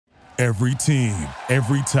Every team,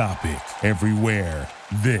 every topic, everywhere.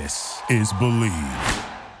 This is Believe.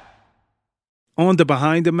 On the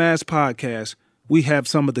Behind the Mask podcast, we have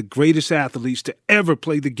some of the greatest athletes to ever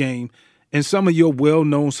play the game and some of your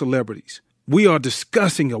well-known celebrities. We are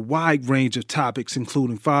discussing a wide range of topics,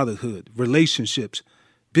 including fatherhood, relationships,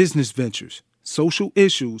 business ventures, social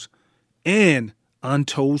issues, and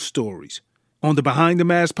untold stories. On the Behind the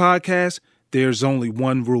Mask podcast, there's only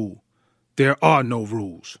one rule. There are no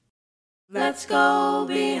rules. Let's go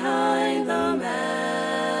behind the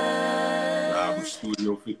mask. Live from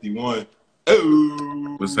Studio 51.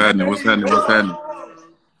 Oh. What's happening? What's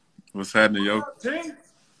happening, yo?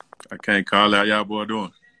 I can't call out y'all boy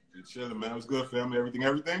doing. You chilling, man. What's good, family?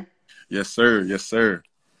 Everything? Yes, sir. Yes, sir.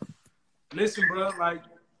 Listen, bro,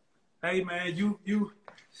 hey, man,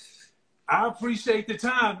 I appreciate the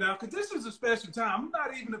time now, because this is a special time. I'm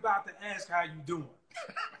not even about to ask how you doing.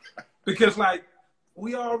 Because,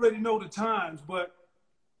 we already know the times, but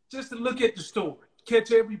just to look at the story,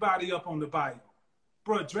 catch everybody up on the Bible.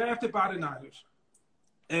 Bro, drafted by the Niners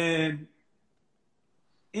and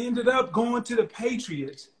ended up going to the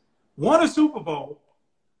Patriots, won a Super Bowl,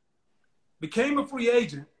 became a free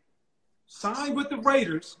agent, signed with the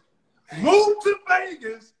Raiders, moved to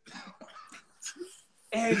Vegas,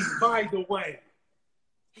 and by the way,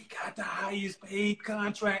 he got the highest paid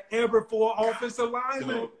contract ever for an offensive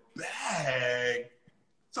lineman. Bag.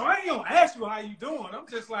 So I ain't gonna ask you how you doing. I'm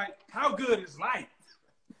just like, how good is life?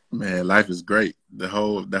 Man, life is great. The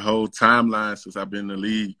whole timeline since I've been in the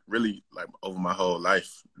league, really over my whole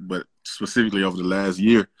life, but specifically over the last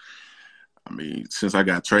year. I mean, since I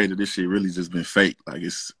got traded, this shit really just been fake.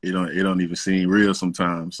 It don't even seem real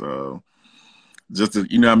sometimes. Just to,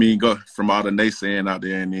 go from all the naysaying out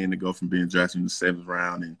there, and then to go from being drafted in the 7th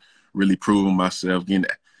round and really proving myself, getting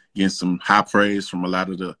some high praise from a lot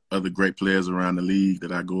of the other great players around the league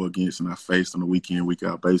that I go against and I face on a week in, week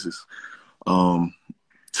out basis. To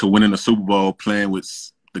winning the Super Bowl, playing with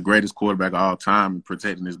the greatest quarterback of all time and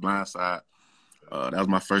protecting his blind side. That was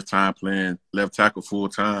my first time playing left tackle full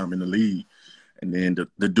time in the league. And then to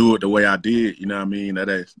do it the way I did,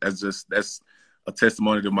 that's a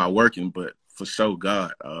testimony to my working, but for sure,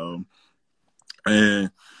 God.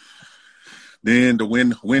 And then to win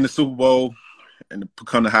the Super Bowl and to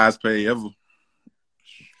become the highest paid ever,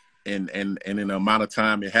 and in the amount of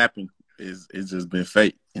time it happened, it's just been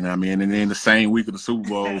fake. You know what I mean? And then the same week of the Super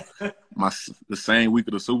Bowl,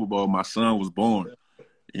 my son was born.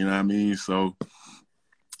 You know what I mean? So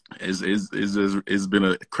it's been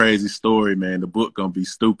a crazy story, man. The book gonna be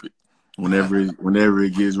stupid whenever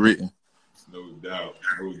it gets written. No doubt.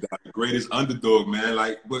 The greatest underdog,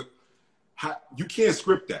 man. You can't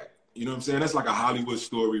script that. You know what I'm saying? That's like a Hollywood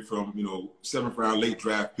story from, 7th round, late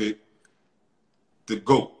draft pick. The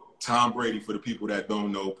GOAT, Tom Brady, for the people that don't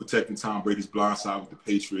know, protecting Tom Brady's blind side with the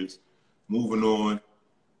Patriots, moving on.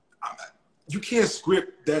 You can't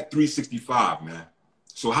script that 365, man.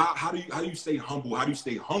 So how do you stay humble? How do you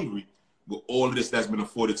stay hungry with all of this that's been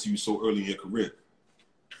afforded to you so early in your career?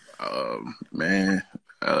 Man,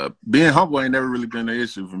 being humble ain't never really been an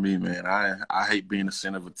issue for me, man. I hate being the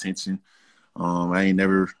center of attention. I ain't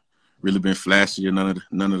never really been flashy or none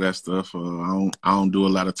of that stuff. I don't do a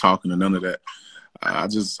lot of talking or none of that. I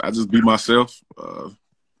just be myself,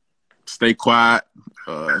 stay quiet,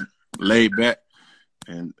 laid back,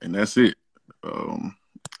 and that's it.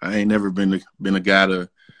 I ain't never been a guy to,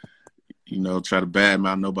 try to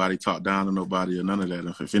badmouth nobody, talk down to nobody or none of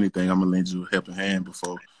that. If anything, I'm gonna lend you a helping hand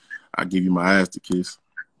before I give you my ass to kiss.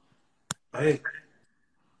 Hey,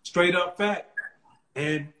 straight up fact.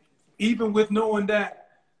 And even with knowing that,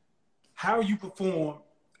 how you perform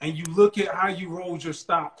and you look at how you rolled your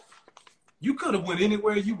stock, you could have went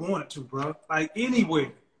anywhere you wanted to, bro.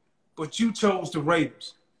 Anywhere. But you chose the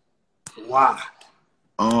Raiders. Why?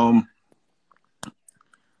 I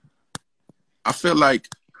felt like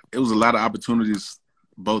it was a lot of opportunities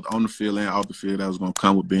both on the field and off the field that was going to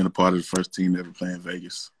come with being a part of the first team ever playing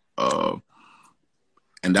Vegas.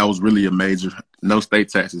 And that was really a major – no state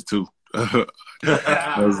taxes, too.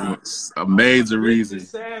 That was a major reason.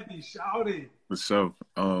 Savvy, shouted. For sure.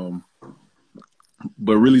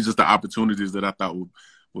 But really just the opportunities that I thought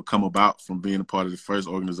would come about from being a part of the first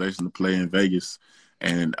organization to play in Vegas.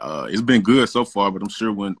 And it's been good so far, but I'm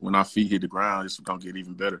sure when our feet hit the ground, it's going to get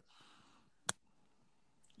even better.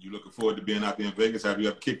 You looking forward to being out there in Vegas? Have you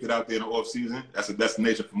ever kicked it out there in the off season? That's a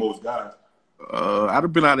destination for most guys.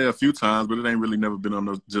 I've been out there a few times, but it ain't really never been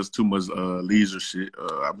on just too much leisure shit.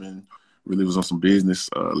 I've been really was on some business.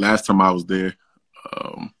 Last time I was there,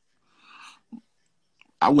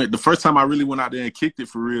 the first time I really went out there and kicked it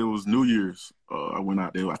for real was New Year's. I went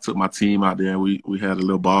out there. I took my team out there and we had a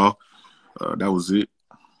little ball. That was it.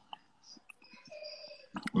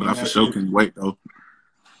 But I for sure can wait though.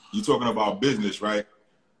 You talking about business, right?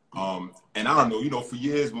 And I don't know, you know, for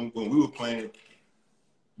years when we were playing,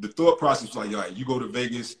 the thought process was like, all right, you go to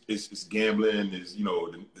Vegas, it's gambling, is, you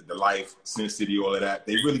know, the life, Sin City, all of that.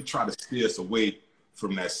 They really try to steer us away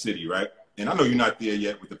from that city, right? And I know you're not there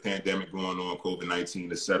yet with the pandemic going on,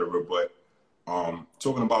 COVID-19, et cetera, but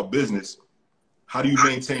talking about business, how do you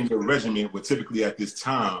maintain your regimen when typically at this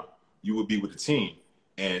time you would be with the team?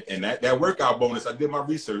 And that workout bonus, I did my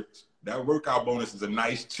research. That workout bonus is a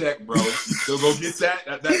nice check, bro. You still gonna get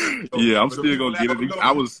that? Yeah, I'm still gonna get it.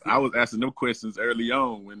 I was asking them questions early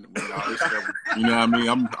on when all this stuff. You know what I mean?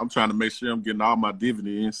 I'm trying to make sure I'm getting all my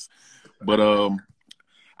dividends. But I'm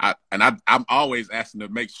always asking to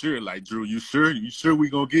make sure, like, Drew, you sure we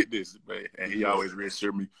gonna get this? And he always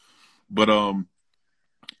reassured me. But I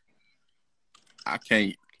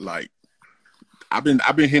can't, like, I've been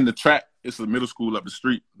hitting the track. It's a middle school up the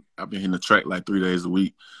street. I've been hitting the track like 3 days a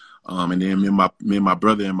week. And then me and my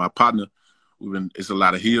brother and my partner, it's a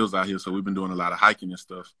lot of hills out here, so we've been doing a lot of hiking and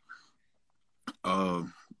stuff.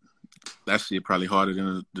 That shit probably harder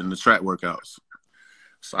than the track workouts.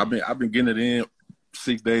 So I've been getting it in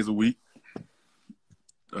 6 days a week.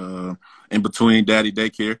 In between daddy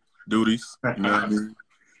daycare duties. You know what I mean?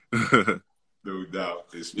 No doubt.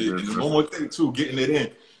 And one more thing too, getting it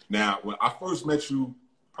in. Now, when I first met you,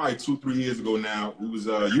 probably 2-3 years ago now, it was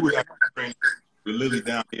you were actually training with Lily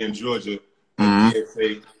down here in Georgia at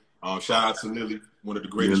PSA. Shout out to Lily, one of the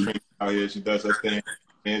greatest trainers out here. She does her thing,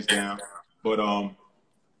 hands down. But I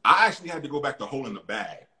actually had to go back to holding the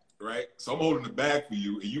bag, right? So I'm holding the bag for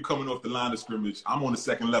you, and you coming off the line of scrimmage. I'm on the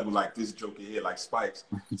second level like this joker here, like Spikes.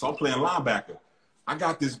 So I'm playing linebacker. I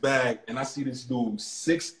got this bag, and I see this dude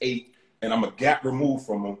 6'8", and I'm a gap removed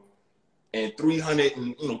from him, and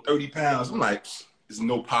 330 pounds. I'm like, there's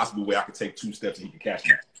no possible way I could take 2 steps and he can catch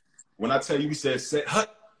me. When I tell you, he said, set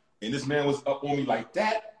hut, and this man was up on me like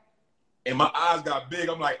that, and my eyes got big.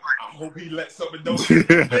 I'm like, I hope he let something go.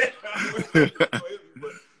 But,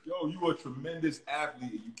 yo, you are a tremendous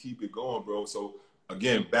athlete, and you keep it going, bro. So,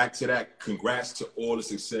 again, back to that, congrats to all the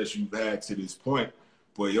success you've had to this point.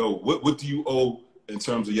 But, yo, what do you owe in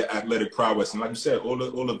terms of your athletic prowess? And like you said, all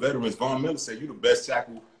the veterans, Von Miller said you're the best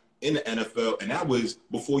tackle in the NFL, and that was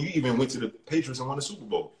before you even went to the Patriots and won the Super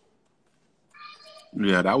Bowl.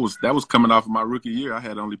 Yeah, that was coming off of my rookie year. I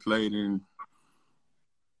had only played in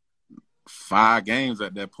 5 games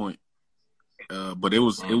at that point, but it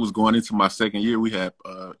was going into my second year. We had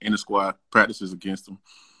inter-squad practices against them,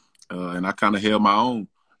 and I kind of held my own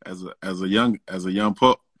as a young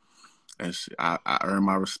pup, and I earned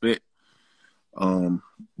my respect.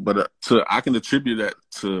 But I can attribute that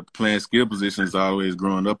to playing skill positions always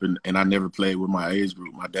growing up, and I never played with my age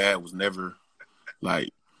group. My dad was never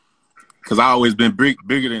like, because I always been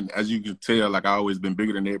bigger than, as you can tell, like I always been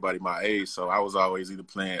bigger than everybody my age. So I was always either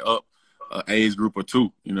playing up an age group or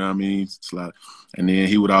 2, you know what I mean? It's like, and then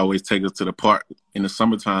he would always take us to the park in the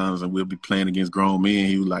summer times, and we'll be playing against grown men.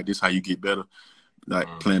 He was like, this is how you get better, like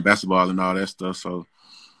playing basketball and all that stuff. So,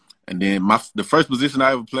 and then the first position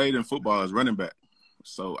I ever played in football is running back.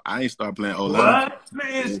 So I ain't started playing O-line. What?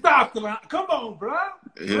 Man, stop the line. Come on, bro.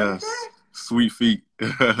 Yeah, sweet feet.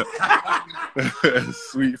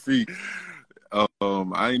 Sweet feet.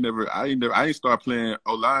 I ain't start playing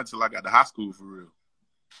O-line until I got to high school for real.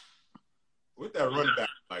 What that running back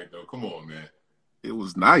like though? Come on, man. It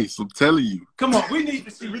was nice. I'm telling you. Come on, we need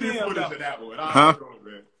to see footage of that one. Huh?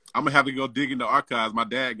 I'm gonna have to go dig in the archives. My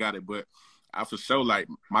dad got it, but I for sure, like,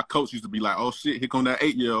 my coach used to be like, "Oh shit, here come that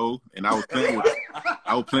 8-year-old," and I was playing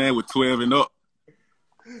with 12 and up.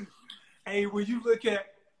 Hey, when you look at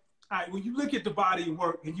the body of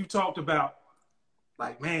work, and you talked about,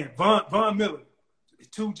 like, man, Von Miller,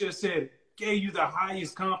 too, just said, gave you the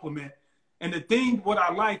highest compliment. And the thing, what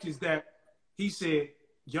I like is that he said,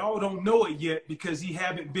 y'all don't know it yet because he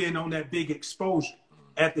haven't been on that big exposure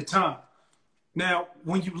at the time. Now,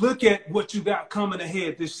 when you look at what you got coming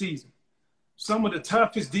ahead this season, some of the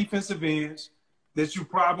toughest defensive ends that you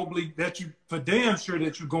for damn sure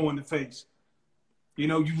that you're going to face. You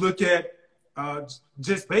know, you look at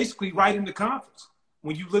just basically right in the conference.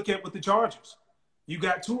 When you look at with the Chargers, you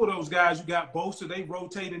got 2 of those guys. You got Bosa, they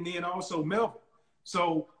rotate, and then also Melvin.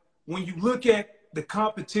 So when you look at the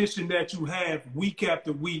competition that you have week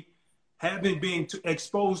after week, having been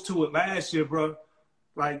exposed to it last year, bro,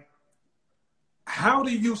 like, how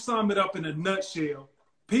do you sum it up in a nutshell?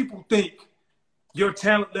 People think your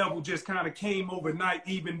talent level just kind of came overnight,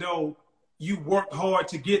 even though you worked hard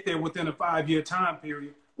to get there within a 5-year time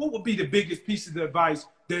period. What would be the biggest piece of advice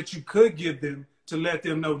that you could give them to let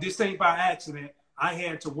them know this ain't by accident? I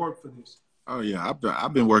had to work for this. Oh yeah,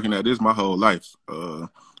 I've been working at this my whole life.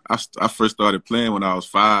 I first started playing when I was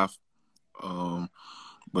 5,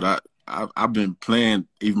 but I've been playing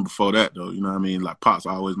even before that though. You know what I mean? Like Pops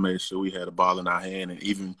always made sure we had a ball in our hand, and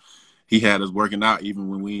even he had us working out even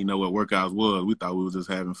when we didn't know what workouts was. We thought we was just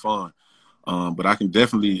having fun. But I can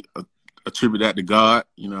definitely attribute that to God.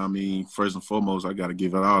 You know what I mean? First and foremost, I got to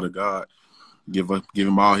give it all to God. Give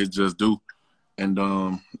him all his just due,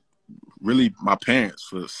 and really my parents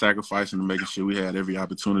for sacrificing and making sure we had every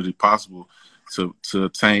opportunity possible to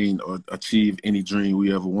attain or achieve any dream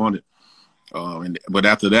we ever wanted. But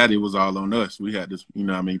after that, it was all on us. We had to, you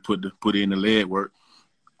know what I mean, put in the leg work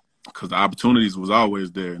because the opportunities was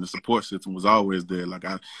always there and the support system was always there. Like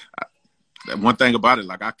one thing about it,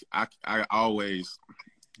 like I always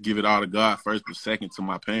give it all to God first, but second to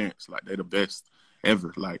my parents. Like they're the best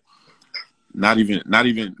ever. Like not even,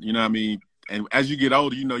 you know what I mean? And as you get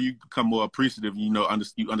older, you know, you become more appreciative, you know,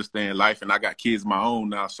 you understand life. And I got kids of my own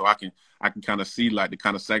now, so I can kind of see like the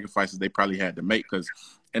kind of sacrifices they probably had to make.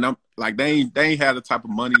 And I'm like, they ain't had the type of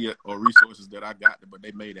money or resources that I got, but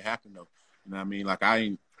they made it happen though. You know what I mean? Like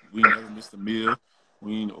we never missed a meal.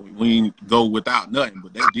 We ain't go without nothing,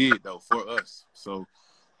 but they did though for us. So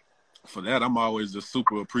for that, I'm always just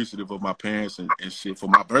super appreciative of my parents and shit. For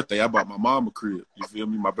my birthday, I bought my mom a crib. You feel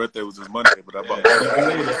me? My birthday was this Monday, but I bought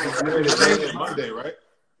Monday, Monday, right?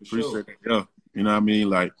 Appreciate it. Yeah. You know what I mean?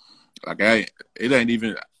 Like it ain't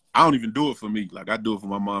even, I don't even do it for me. Like I do it for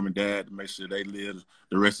my mom and dad to make sure they live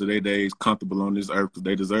the rest of their days comfortable on this earth because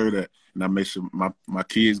they deserve that. And I make sure my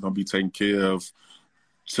kids gonna be taken care of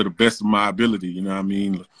to the best of my ability. You know what I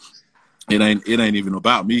mean? It ain't even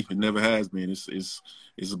about me. It never has been.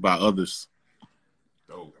 It's about others.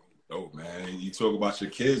 Dope, man. You talk about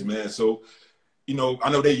your kids, man. So, you know,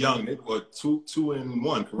 I know they're young. They were 2 and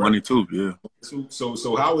 1, correct? 1 and 2, yeah. 2.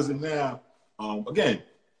 So how is it now? Again,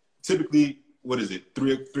 typically, what is it?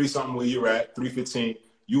 3 something where you're at, 3:15.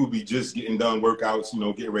 You would be just getting done workouts, you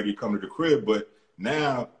know, getting ready to come to the crib. But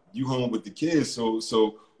now you home with the kids.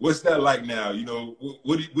 So what's that like now? You know,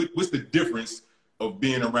 what's the difference of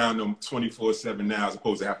being around them 24/7 now as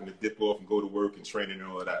opposed to having to dip off and go to work and training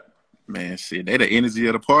and all of that? Man, shit, they the energy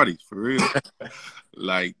of the party, for real.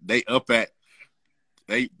 Like, they up at,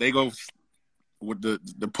 they go, with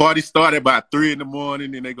the party started about 3 in the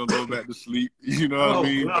morning and they gonna go back to sleep. You know what I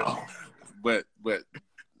mean? No. But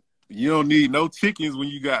you don't need no chickens when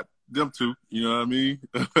you got them two. You know what I mean?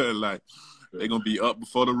 Like, they gonna be up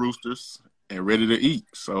before the roosters and ready to eat.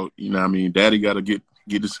 So, you know what I mean? Daddy gotta get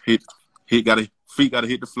his feet gotta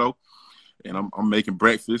hit the floor. And I'm making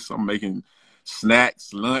breakfast. I'm making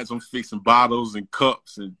snacks, lunch. I'm fixing bottles and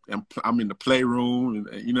cups, and I'm in the playroom,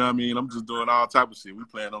 and you know what I mean. I'm just doing all type of shit. We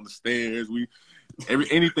playing on the stairs.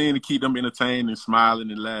 Anything to keep them entertained and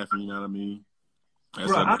smiling and laughing. You know what I mean. That's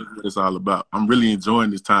what it's all about. I'm really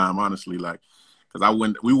enjoying this time, honestly. Like,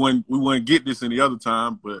 because we wouldn't get this any other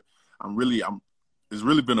time, but it's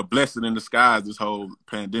really been a blessing in disguise, this whole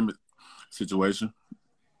pandemic situation.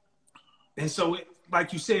 And so,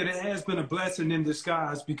 like you said, it has been a blessing in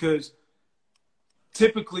disguise because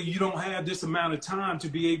typically you don't have this amount of time to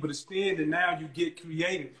be able to spend, and now you get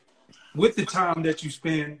creative with the time that you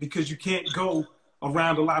spend because you can't go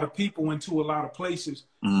around a lot of people into a lot of places.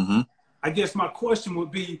 Mm-hmm. I guess my question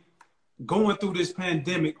would be, going through this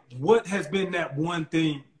pandemic, what has been that one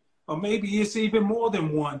thing, or maybe it's even more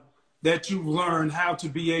than one, that you've learned how to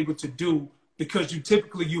be able to do because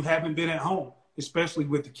you haven't been at home, especially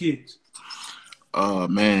with the kids?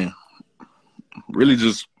 Man, really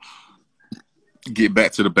just get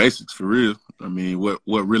back to the basics for real. I mean, what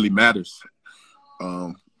really matters.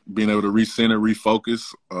 Being able to recenter,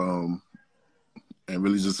 refocus, and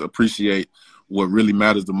really just appreciate what really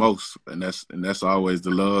matters the most. And that's always the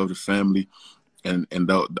love, the family, and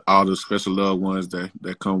all the special loved ones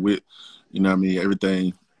that come with, you know what I mean,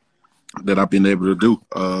 everything that I've been able to do.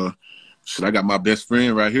 I got my best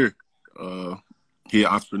friend right here. He an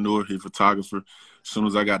entrepreneur, he a photographer. As soon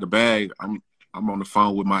as I got the bag, I'm on the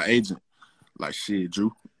phone with my agent. Like, shit,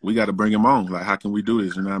 Drew, we got to bring him on. Like, how can we do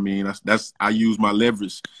this? You know what I mean? I use my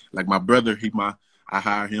leverage. Like, my brother, I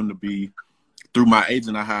hire him to be, through my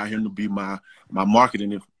agent, I hire him to be my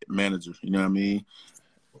marketing manager. You know what I mean?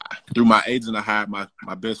 Through my agent, I hired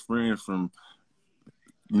my best friend from,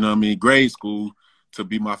 you know what I mean, grade school to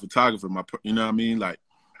be my photographer. You know what I mean? Like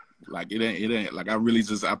it ain't like I've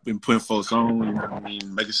been putting folks on, you know what I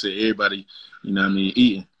mean, making sure everybody, you know what I mean,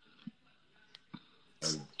 eating.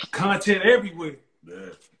 Content everywhere. Yeah.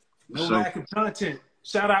 No lack of content.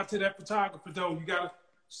 Shout out to that photographer though. You gotta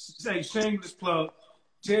say shameless plug.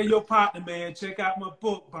 Tell your partner, man, check out my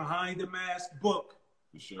book, Behind the Mask book.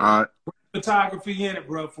 For sure. All right. Photography in it,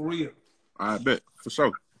 bro, for real. I bet for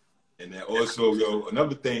sure. And then also, yo,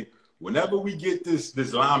 another thing, whenever we get this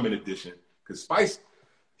lineman edition, because Spice,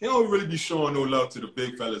 he don't really be showing no love to the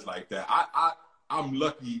big fellas like that. I'm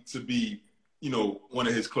lucky to be, one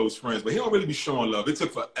of his close friends, but he don't really be showing love. It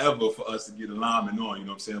took forever for us to get a lineman on, you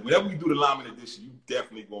know what I'm saying? Whenever we do the lineman edition, you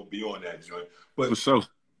definitely gonna be on that joint. But for sure.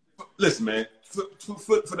 Listen, man,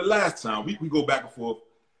 for the last time, we go back and forth.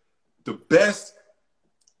 The best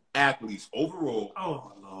athletes overall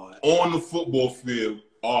on the football field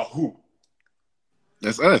are who?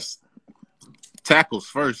 That's us. Tackles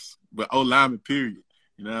first, but O-lineman, period.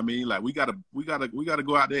 You know what I mean? Like we gotta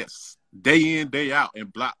go out there day in, day out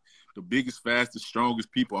and block the biggest, fastest,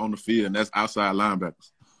 strongest people on the field, and that's outside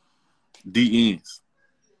linebackers. D-ends.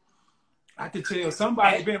 I can tell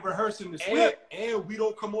somebody been reaching the slip. And we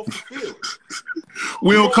don't come off the field.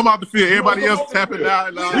 We don't come off the field. Everybody else tapping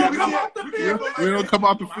out. We don't come off the field. We don't come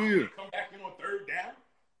off the field. Come back in on third down.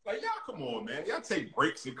 Like, y'all come on, man. Y'all take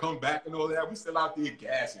breaks and come back and all that. We still out there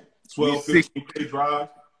gassing. 12, 15 play drive.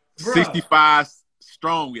 65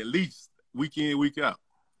 strong at least, week in, week out.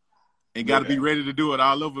 And got to be ready to do it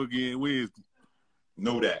all over again Wednesday.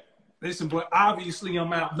 Know that. Listen, but obviously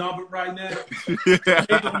I'm outnumbered right now.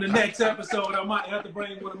 Maybe on the next episode, I might have to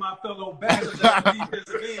bring one of my fellow backers out to lead this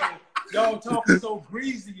again. Y'all talking so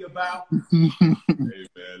greasy about. Hey,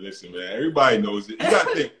 man, listen, man. Everybody knows it. You got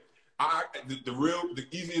to think. The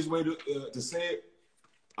easiest way to say it,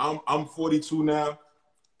 I'm 42 now.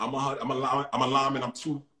 I'm a lineman. I'm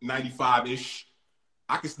 295-ish.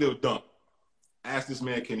 I can still dunk. Ask this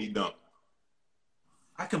man, can he dunk?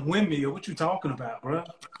 I can windmill. What you talking about, bro?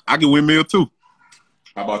 I can windmill too.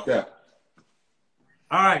 How about that?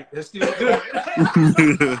 All right, that's still good.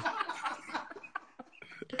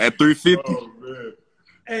 At 350. Oh, man.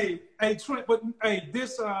 Hey, Trent, but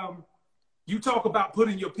this you talk about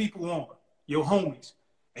putting your people on, your homies,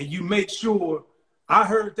 and you make sure. I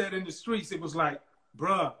heard that in the streets. It was like,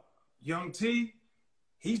 bruh, Young T,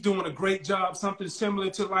 he's doing a great job. Something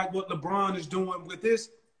similar to like what LeBron is doing with his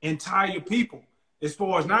entire people, as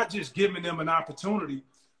far as not just giving them an opportunity,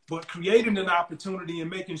 but creating an opportunity and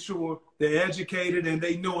making sure they're educated and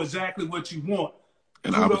they know exactly what you want.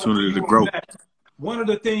 An opportunity to grow. One of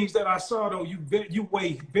the things that I saw, though, you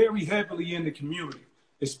weigh very heavily in the community,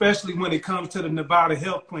 especially when it comes to the Nevada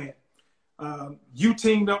Health Plan. You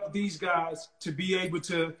teamed up with these guys to be able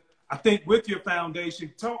to, I think, with your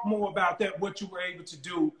foundation, talk more about that, what you were able to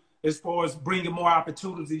do as far as bringing more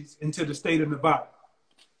opportunities into the state of Nevada.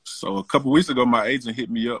 So a couple of weeks ago, my agent hit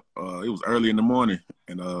me up. It was early in the morning,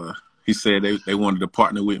 and he said they wanted to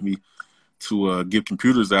partner with me to give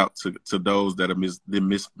computers out to those that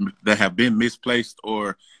have been misplaced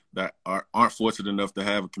or that aren't fortunate enough to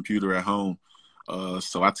have a computer at home.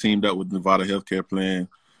 So I teamed up with Nevada Healthcare Plan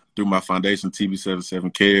through my foundation,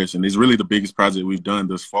 TB77 Cares, and it's really the biggest project we've done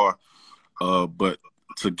thus far. But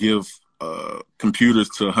to give computers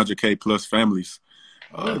to 100K plus families,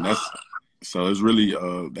 so it's really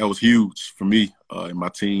that was huge for me and my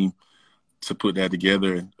team to put that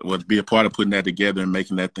together and to be a part of putting that together and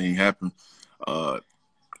making that thing happen.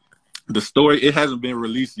 The story, it hasn't been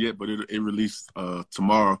released yet, but it released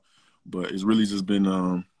tomorrow. But it's really just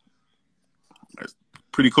been it's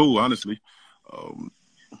pretty cool, honestly.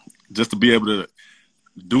 Just to be able to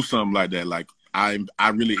do something like that. Like I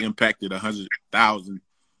really impacted 100,000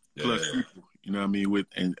 plus people. You know what I mean?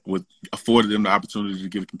 With afforded them the opportunity to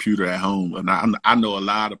get a computer at home. And I know a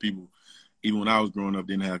lot of people, even when I was growing up,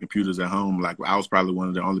 didn't have computers at home. Like I was probably one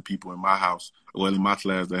of the only people in my house, well, in my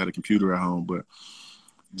class, that had a computer at home. But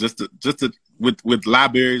just to with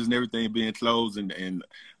libraries and everything being closed and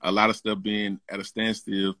a lot of stuff being at a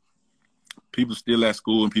standstill, people still at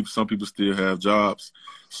school and some people still have jobs.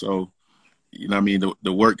 So, you know what I mean?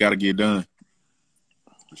 The work got to get done.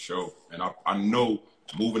 For sure. And I know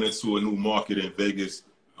moving into a new market in Vegas,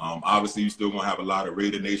 obviously you still gonna have a lot of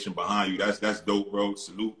Raider Nation behind you. That's dope, bro.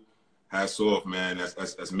 Salute, hats off, man.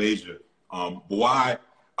 That's major. But why?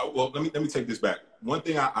 Well, let me take this back. One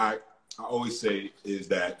thing I always say is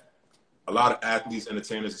that a lot of athletes,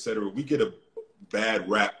 entertainers, etc., we get a bad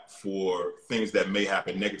rap for things that may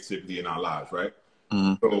happen negatively in our lives, right?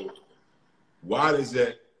 Mm-hmm. So why is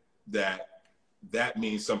it that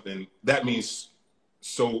means something? That means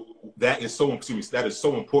that is so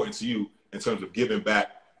important to you in terms of giving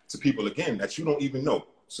back to people, again, that you don't even know.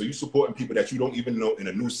 So you supporting people that you don't even know in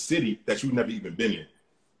a new city that you've never even been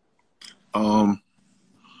in.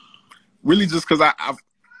 Really just because I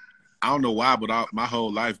don't know why, but my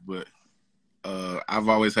whole life, but I've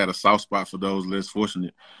always had a soft spot for those less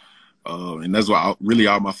fortunate. And that's what really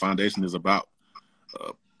all my foundation is about.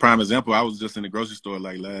 Prime example, I was just in the grocery store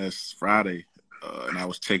like last Friday, and I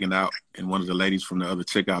was checking out, and one of the ladies from the other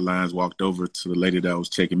checkout lines walked over to the lady that was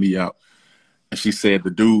checking me out, and she said the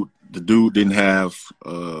dude didn't have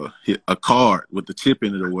a card with the chip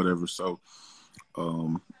in it or whatever, so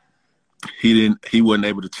he wasn't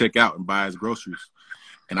able to check out and buy his groceries.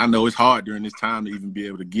 And I know it's hard during this time to even be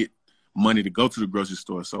able to get money to go to the grocery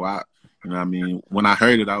store. So when I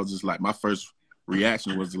heard it, I was just like, my first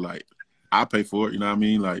reaction was like, I'll pay for it. You know what I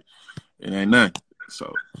mean? Like, it ain't nothing.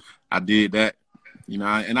 So I did that,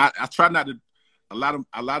 and I try not to, a lot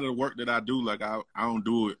of the work that I do, like I don't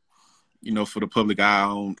do it, for the public eye. I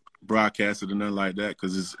don't broadcast it or nothing like that.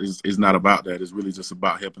 Cause it's not about that. It's really just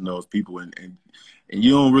about helping those people. And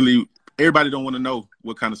you don't really, everybody don't want to know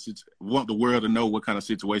want the world to know what kind of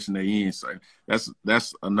situation they're in. So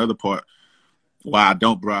that's another part why I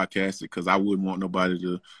don't broadcast it, because I wouldn't want nobody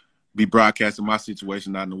to be broadcasting my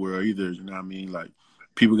situation out in the world either. You know what I mean? Like,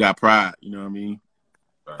 people got pride. You know what I mean?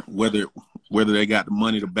 Right. Whether they got the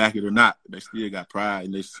money to back it or not, they still got pride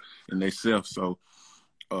in they self. So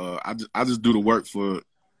I just do the work for,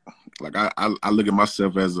 like, I look at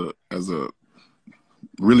myself as a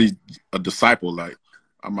really a disciple. Like,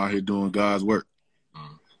 I'm out here doing God's work.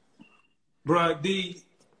 Bruh, D,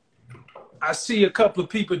 I see a couple of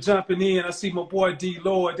people jumping in. I see my boy D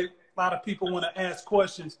Lord. A lot of people want to ask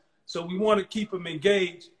questions, so we want to keep them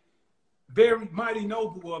engaged. Very mighty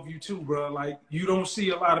noble of you too, bro. Like, you don't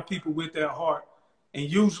see a lot of people with that heart. And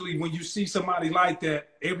usually when you see somebody like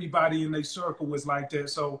that, everybody in their circle is like that.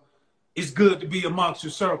 So it's good to be amongst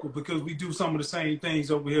your circle, because we do some of the same things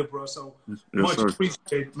over here, bro. So much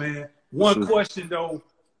appreciated, man. One question, though,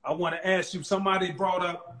 I want to ask you. Somebody brought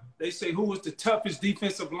up, they say, who was the toughest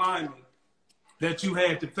defensive lineman that you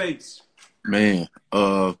had to face? Man,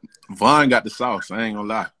 Von got the sauce. I ain't gonna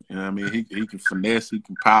lie. You know what I mean? He can finesse, he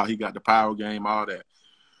can power, he got the power game, all that.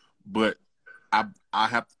 But I'm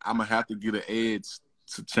gonna have to get an edge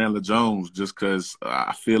to Chandler Jones, just because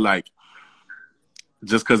I feel like,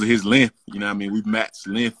 just because of his length. You know what I mean? We've matched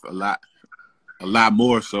length a lot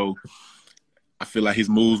more. So I feel like his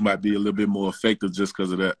moves might be a little bit more effective just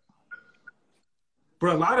because of that.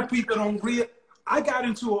 Bro, a lot of people don't I got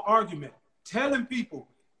into an argument telling people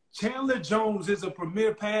Chandler Jones is a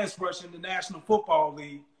premier pass rusher in the National Football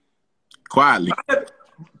League. Quietly.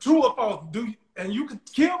 True or false? And you can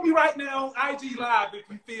kill me right now on IG Live if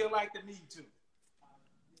you feel like the need to.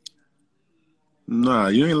 Nah,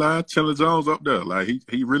 you ain't lying. Chandler Jones up there. Like,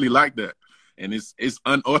 he really like that. And it's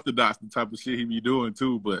unorthodox, the type of shit he be doing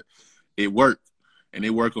too, but it worked. And it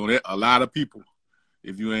worked on a lot of people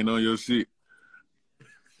if you ain't on your shit.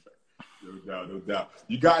 No doubt.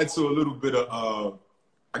 You got into a little bit of,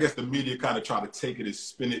 I guess the media kind of tried to take it and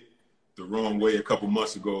spin it the wrong way a couple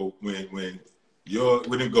months ago when your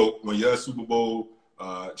Super Bowl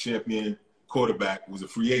champion quarterback was a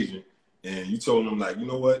free agent, and you told him, like, you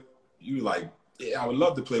know what? You like, yeah, I would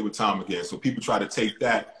love to play with Tom again. So people try to take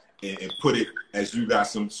that and put it as you got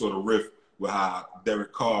some sort of riff with how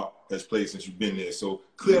Derek Carr has played since you've been there. So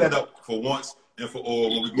clear that up for once and for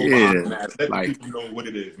all when we go behind the match. Let people know what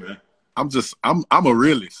it is, man. I'm a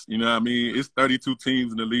realist. You know what I mean? It's 32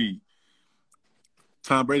 teams in the league.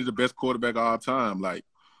 Tom Brady's the best quarterback of all time. Like,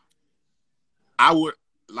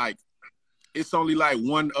 it's only like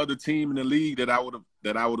one other team in the league that I would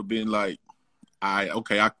have been like,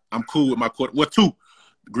 I'm cool with my quarterback. Well, two,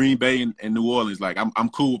 Green Bay and New Orleans. Like, I'm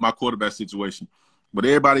cool with my quarterback situation. But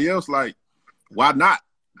everybody else, like, why not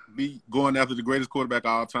be going after the greatest quarterback of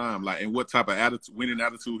all time? Like, and what type of winning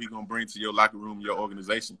attitude he gonna bring to your locker room, your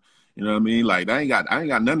organization? You know what I mean? Like, I ain't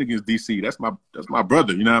got nothing against DC. That's my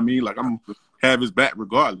brother. You know what I mean? Like, I'm gonna have his back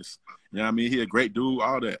regardless. You know what I mean? He a great dude,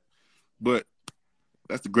 all that. But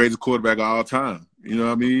that's the greatest quarterback of all time. You know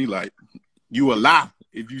what I mean? Like, you a lie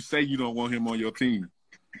if you say you don't want him on your team.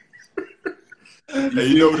 And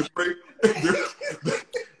you know the crazy,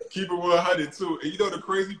 keep it 100 too. And you know the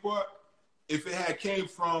crazy part? If it had came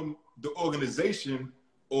from the organization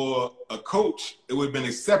or a coach, it would have been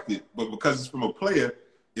accepted. But because it's from a player,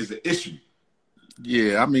 it's an issue.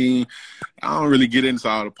 Yeah, I mean, I don't really get into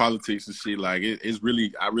all the politics and shit. Like, it's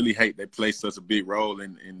really, I really hate they play such a big role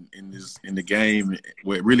in the game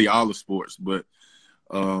with really all the sports. But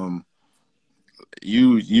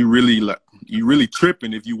you really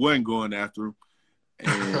tripping if you wasn't going after him.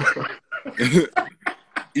 And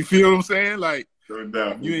you feel what I'm saying? Like,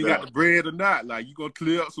 you ain't got the bread or not. Like, you gonna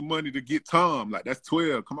clear up some money to get Tom. Like, that's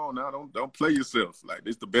 12. Come on now, don't play yourself. Like,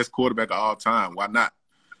 this the best quarterback of all time. Why not?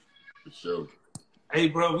 For sure. Hey,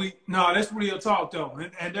 bro, that's real talk, though.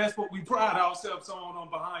 And that's what we pride ourselves on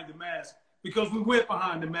Behind the Mask, because we went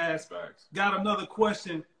behind the mask. Facts. Got another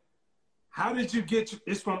question. How did you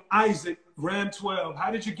it's from Isaac, Ram 12. How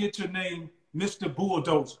did you get your name, Mr.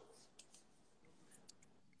 Bulldozer?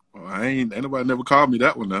 Well, ain't nobody never called me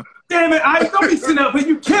that one now. Damn it, I don't be sitting up here.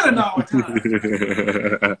 You killing all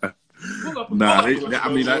the time. Nah,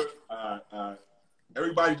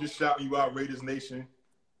 everybody just shouting you out, Raiders Nation.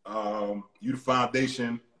 You the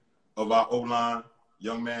foundation of our O-line.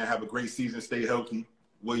 Young man, have a great season. Stay healthy.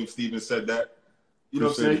 William Stevens said that. You know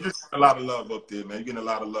what I'm saying? You're just getting a lot of love up there, man. You're getting a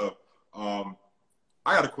lot of love.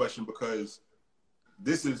 I got a question because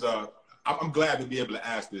this is I'm glad to be able to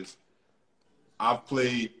ask this. I've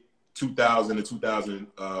played 2000 to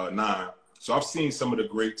 2009, so I've seen some of the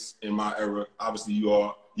greats in my era. Obviously,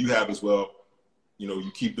 you have as well. You know, you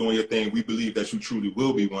keep doing your thing. We believe that you truly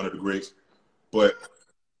will be one of the greats. But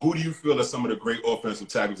who do you feel are some of the great offensive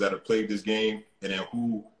tackles that have played this game, and then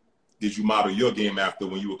who did you model your game after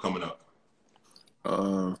when you were coming up?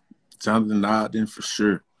 Jonathan Ogden for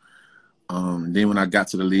sure. And then when I got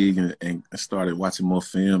to the league and started watching more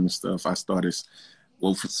film and stuff, I started.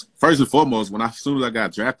 Well, first and foremost, as soon as I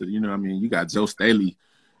got drafted, you know what I mean, you got Joe Staley,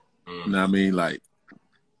 you know what I mean, like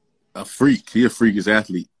a freak. He a freakish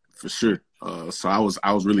athlete for sure. So I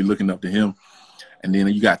was really looking up to him. And then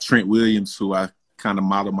you got Trent Williams, who I kind of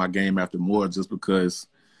modeled my game after more just because,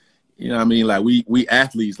 you know what I mean, like we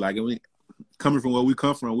athletes, like coming from where we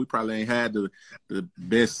come from, we probably ain't had the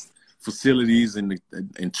best facilities and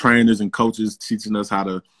trainers and coaches teaching us how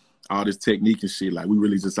to all this technique and shit. Like we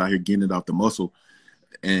really just out here getting it off the muscle.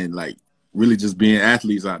 And, like, really just being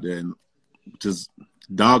athletes out there and just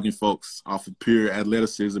dogging folks off of pure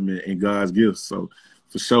athleticism and God's gifts. So,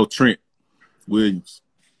 for sure, Trent Williams.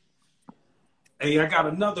 Hey, I got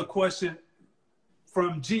another question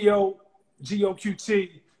from GOQT.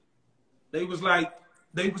 They was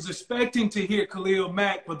expecting to hear Khalil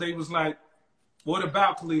Mack, but they was like, what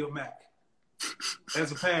about Khalil Mack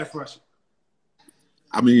as a pass rusher?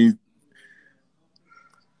 I mean,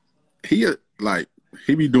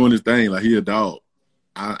 he be doing his thing like he a dog.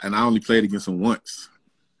 I only played against him once.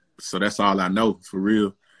 So that's all I know, for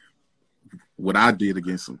real, what I did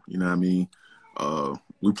against him. You know what I mean?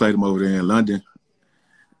 We played him over there in London.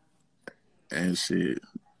 And shit,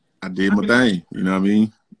 I did my thing. You know what I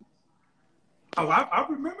mean? Oh, I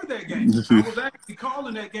remember that game. I was actually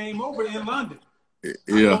calling that game over in London. Yeah.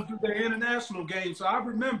 I don't do their international game, so I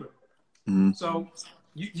remember. Mm-hmm. So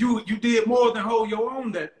you did more than hold your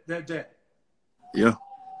own that day. Yeah.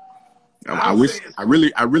 I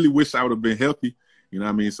really wish I would have been healthy. You know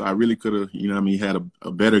what I mean? So I really could have, you know what I mean, had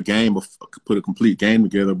a better game, put a complete game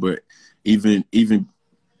together. But even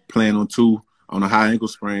playing on a high ankle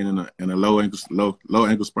sprain and a low ankle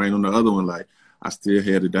sprain on the other one, like I still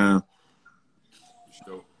had it down.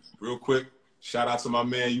 So, real quick, shout out to my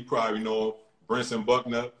man. You probably know him, Brinson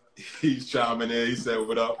Buckner. He's chiming in. He said,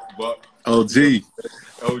 "What up, Buck?" OG.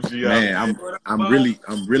 Man, I'm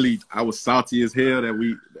really. I was salty as hell that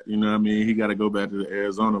we. You know what I mean? He got to go back to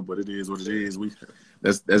Arizona, but it is what it is.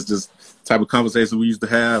 That's just the type of conversation we used to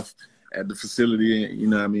have at the facility. You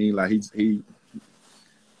know what I mean? Like he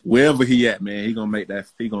wherever he at, man, he gonna make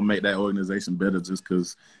that organization better just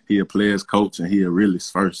because he a player's coach and he a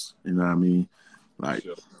realist first. You know what I mean? Like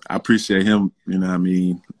I appreciate him. You know what I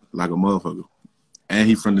mean? Like a motherfucker, and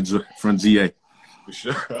he from GA. For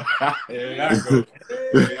sure. There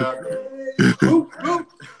you go.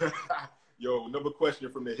 Yo, another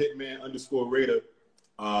question from the Hitman_Raider.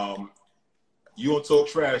 You don't talk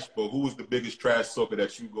trash, but who was the biggest trash talker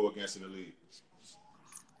that you go against in the league?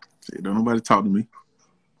 Shit, don't nobody talk to me.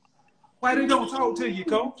 Why they don't talk to you,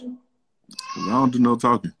 Coach? I don't do no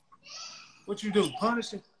talking. What you do?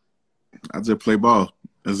 Punishing? I just play ball.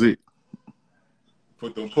 That's it.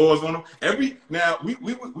 Put them paws on them. Now we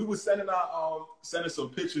were sending some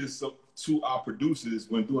pictures to our producers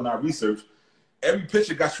when doing our research. Every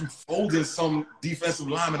picture got you folding some defensive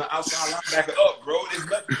lineman or outside linebacker up, bro.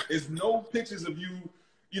 There's no pictures of you,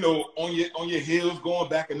 you know, on your heels going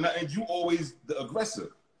back and nothing. You always the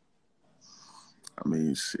aggressor. I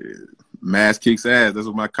mean, shit. Mass kicks ass. That's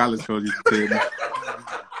what my college coach used to tell me.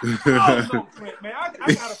 Oh, no, Trent, man.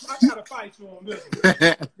 I gotta fight you on this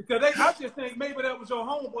one. Because I just think maybe that was your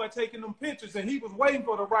homeboy taking them pictures and he was waiting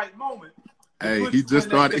for the right moment. Hey, he just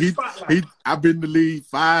started. I've been in the league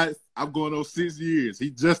 5. I'm going on 6 years. He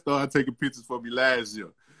just started taking pictures for me last year.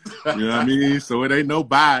 You know what I mean? So it ain't no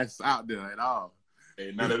bias out there at all.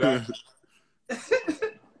 Ain't none of that.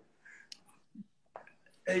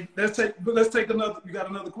 Hey, let's take another. You got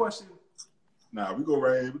another question? Nah, we go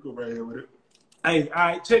right here. We go right here with it. Hey, all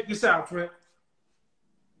right, check this out, Trent.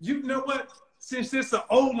 You know what? since it's an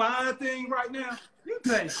O-line thing right now, you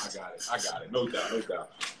think. I got it. No doubt. All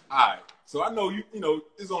right. So I know you know,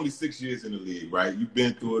 it's only 6 years in the league, right? You've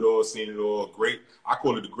been through it all, seen it all. Great. I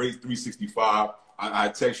call it the great 365. I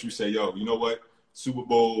text you, say, yo, you know what? Super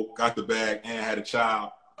Bowl, got the bag, and had a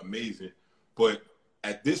child. Amazing. But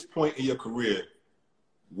at this point in your career,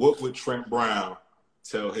 what would Trent Brown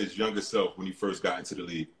tell his younger self when he first got into the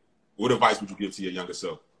league? What advice would you give to your younger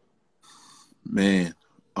self? Man,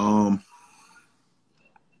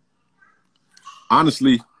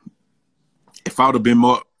 honestly, if I would have been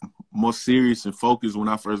more serious and focused when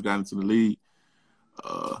I first got into the league,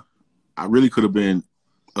 I really could have been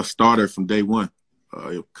a starter from day one.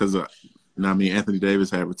 Because, you know what I mean, Anthony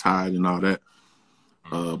Davis had retired and all that.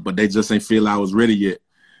 But they just ain't feel I was ready yet.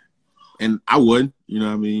 And I wasn't, you know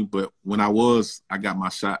what I mean? But when I was, I got my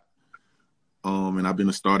shot. And I've been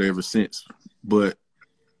a starter ever since. But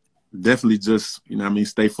definitely just, you know what I mean,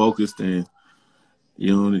 stay focused, and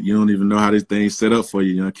you don't even know how this thing's set up for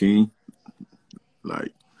you, you know, King?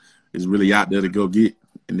 Like, it's really out there to go get.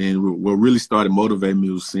 And then what really started motivating me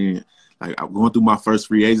was seeing, like, I'm going through my first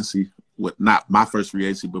free agency, not my first free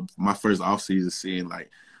agency, but my first offseason, seeing, like,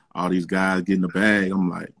 all these guys getting the bag. I'm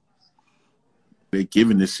like, they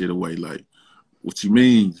giving this shit away. Like, what you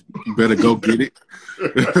mean? You better go get it.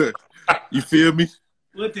 You feel me?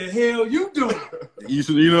 What the hell you doing? You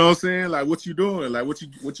know what I'm saying? Like, what you doing? Like, what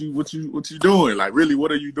you doing? Like, really,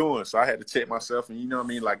 what are you doing? So I had to check myself, and you know what I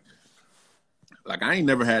mean? Like I ain't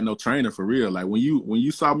never had no trainer for real. Like, when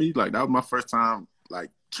you saw me, like, that was my first time, like,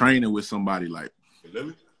 training with somebody. Like,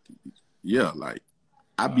 yeah, like,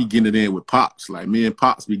 I be getting it in with Pops. Like, me and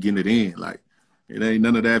Pops be getting it in. Like, it ain't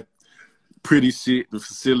none of that pretty shit, the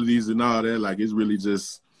facilities and all that. Like, it's really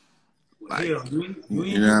just, like, you know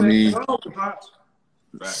what I mean?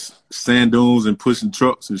 Sand dunes and pushing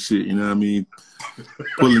trucks and shit, you know what I mean?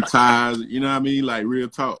 Pulling tires, you know what I mean? Like, real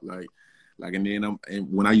talk. Like, and then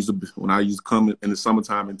when I used to come in the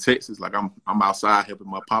summertime in Texas, like, I'm outside helping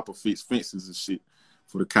my papa fix fences and shit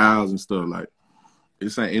for the cows and stuff. Like,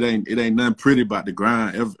 it ain't nothing pretty about the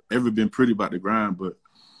grind. Ever been pretty about the grind, but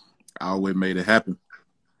I always made it happen.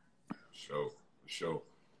 Sure.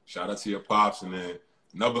 Shout out to your Pops. And then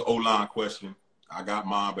another O-line question. I got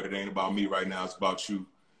mine, but it ain't about me right now. It's about you.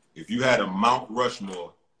 If you had a Mount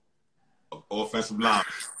Rushmore of offensive linemen,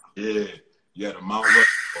 you had a Mount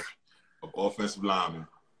Rushmore of offensive linemen,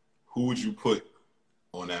 who would you put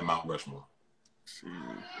on that Mount Rushmore?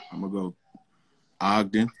 I'm going to go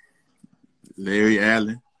Ogden, Larry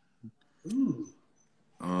Allen. Ooh.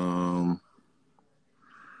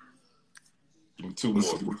 Two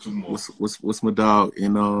more. What's my dog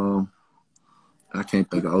in I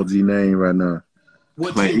can't think of OG name right now.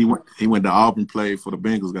 He went to Auburn, played for the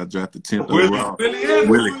Bengals, got drafted 10th overall.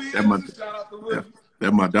 Willie.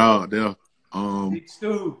 That's my dog there. Big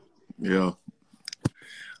Stu. Yeah.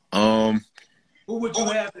 Who would you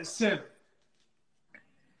have at center?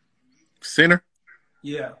 Center?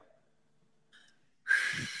 Yeah.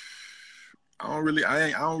 I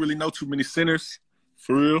don't really know too many centers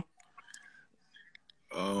for real.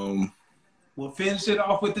 We'll finish it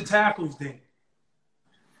off with the tackles then.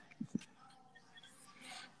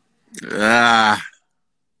 I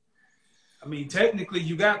mean, technically,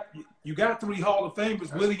 you got 3 Hall of Famers.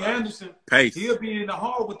 That's Willie Anderson, Pace. He'll be in the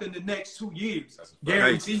Hall within the next 2 years,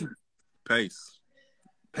 guaranteed. Pace.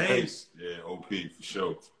 Yeah, OP for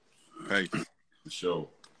sure. Pace for sure.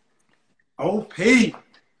 OP.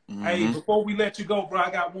 Mm-hmm. Hey, before we let you go, bro, I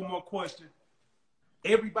got one more question.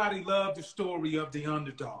 Everybody loved the story of the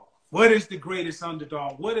underdog. What is the greatest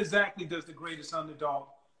underdog? What exactly does the greatest underdog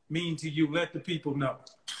mean to you? Let the people know.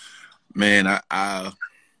 Man, I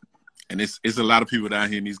and it's a lot of people down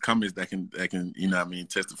here in these comments that can you know what I mean,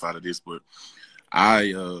 testify to this, but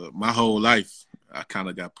my whole life I kind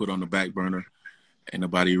of got put on the back burner. Ain't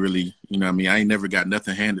nobody really, you know what I mean, I ain't never got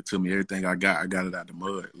nothing handed to me. Everything I got it out the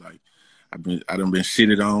mud. Like, I done been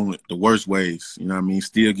shitted on the worst ways, you know what I mean,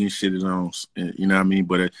 still getting shitted on, you know what I mean,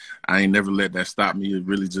 but I ain't never let that stop me. It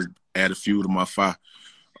really just added fuel to my fire,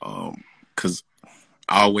 because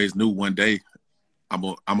I always knew one day I'm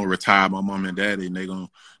gonna retire my mom and daddy, and they're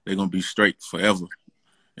gonna be straight forever.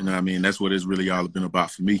 You know what I mean? That's what it's really all been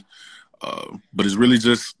about for me. But it's really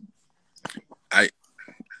just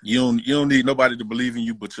you don't need nobody to believe in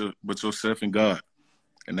you but yourself and God,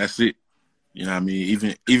 and that's it. You know what I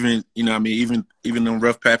mean? Even you know what I mean? Even them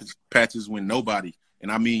rough patches when nobody, and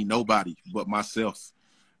I mean nobody but myself,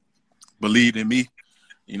 believed in me.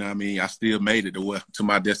 You know what I mean? I still made it to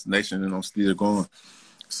my destination, and I'm still going.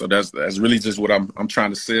 So that's really just what I'm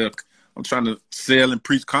trying to sell. I'm trying to sell and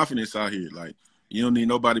preach confidence out here. Like, You don't need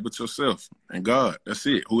nobody but yourself and God. That's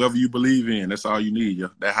it. Whoever you believe in, that's all you need.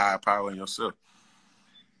 That higher power in yourself.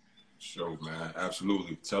 Sure, man.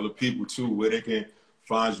 Absolutely. Tell the people, too, where they can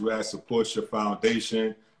find you at, support your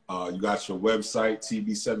foundation. You got your website,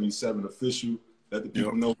 TB77 Official. Let the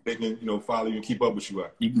people know they can, follow you and keep up with you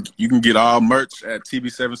at. You can get all merch at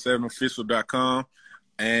TB77official.com,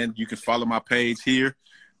 and you can follow my page here,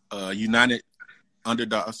 United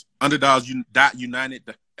Underdogs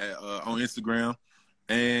United on Instagram,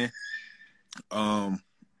 and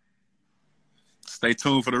stay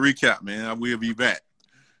tuned for the recap, man. I will be back.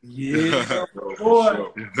 Yeah, boy.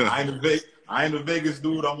 I ain't a Vegas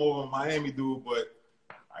dude. I'm over a Miami dude, but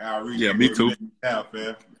I got reach. Yeah, me too. Now,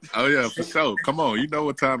 man. Oh yeah, for sure. Come on, you know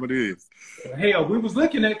what time it is. Hell, we was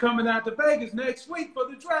looking at coming out to Vegas next week for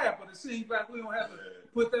the draft, but it seems like we don't have to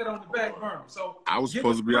put that on the back burner. So I was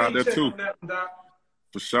supposed to be out there too.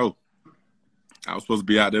 For sure. I was supposed to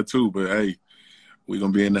be out there too, but hey, we're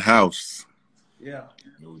gonna be in the house. Yeah.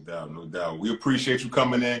 No doubt, no doubt. We appreciate you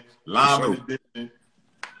coming in. Lineman edition,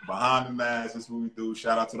 Behind the Mask. That's what we do.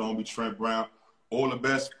 Shout out to the homie Trent Brown. All the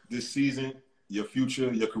best this season, your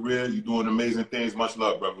future, your career. You're doing amazing things. Much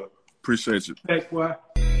love, brother. Appreciate you. Thanks, boy.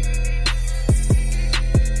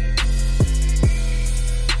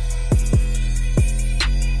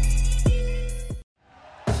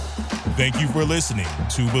 Thank you for listening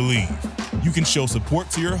to Believe. You can show support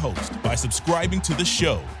to your host by subscribing to the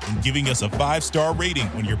show and giving us a 5-star rating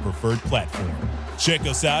on your preferred platform. Check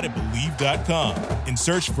us out at Believe.com and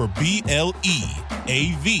search for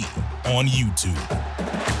BLEAV on YouTube.